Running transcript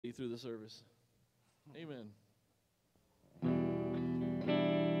through the service. Amen.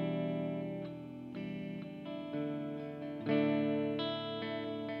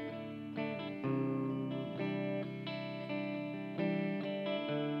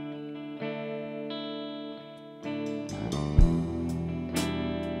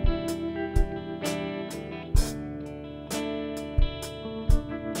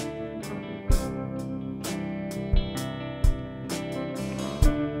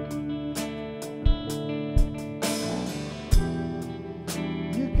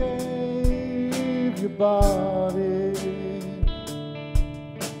 Body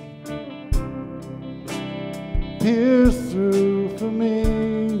pierced through for me.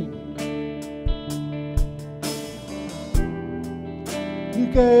 You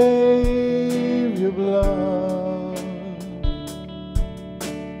gave your blood,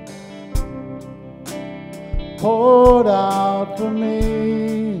 poured out for me.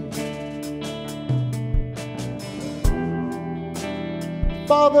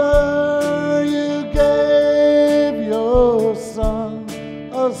 Father, you gave your Son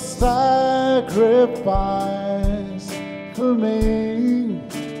a sacrifice for me.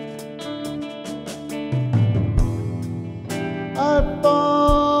 I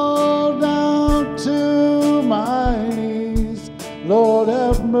fall down to my knees. Lord,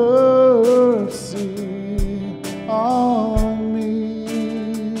 have mercy on me.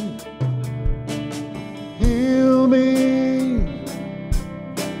 Heal me.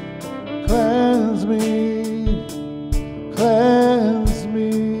 Cleanse me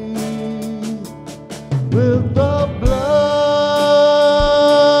with the blood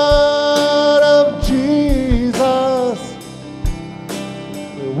of Jesus.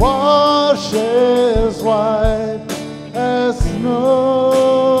 Wash as white as snow.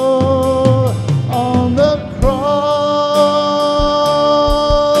 On the cross,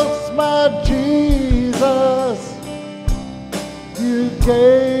 my Jesus, you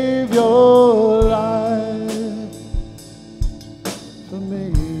gave your life for me.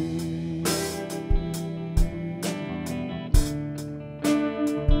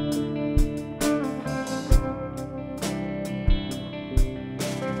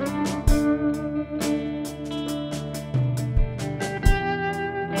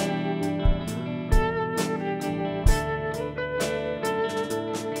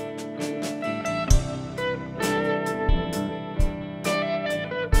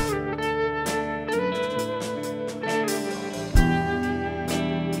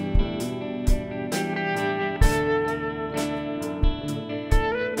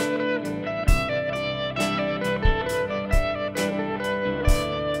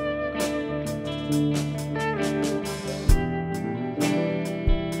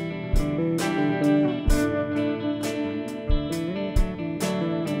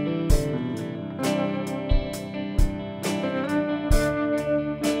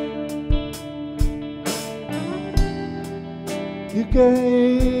 You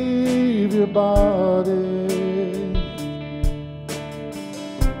gave your body,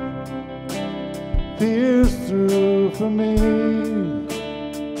 pierced through for me.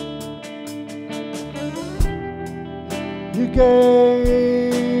 You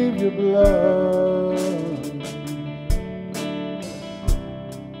gave your blood,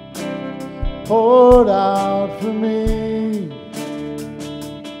 poured out for me.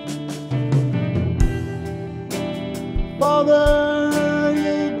 Father,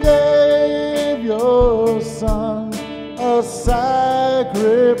 you gave your Son a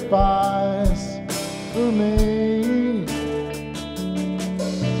sacrifice for me.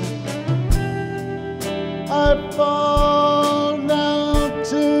 I fall down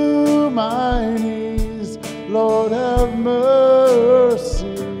to my knees. Lord, have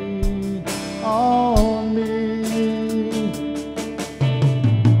mercy on me.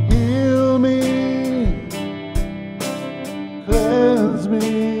 Heal me. Cleanse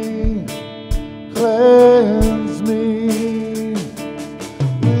me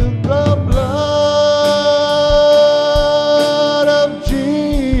with the blood of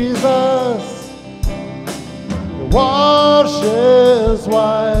Jesus. Wash as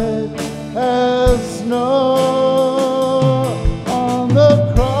white as snow. On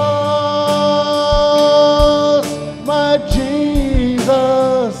the cross, my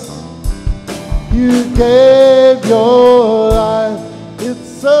Jesus, you gave your life.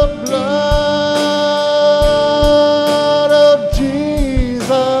 It's the blood of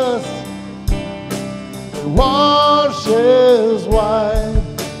Jesus that washes white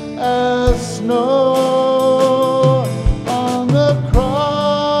as snow. On the cross,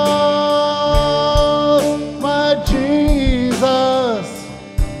 my Jesus,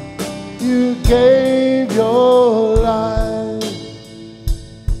 You gave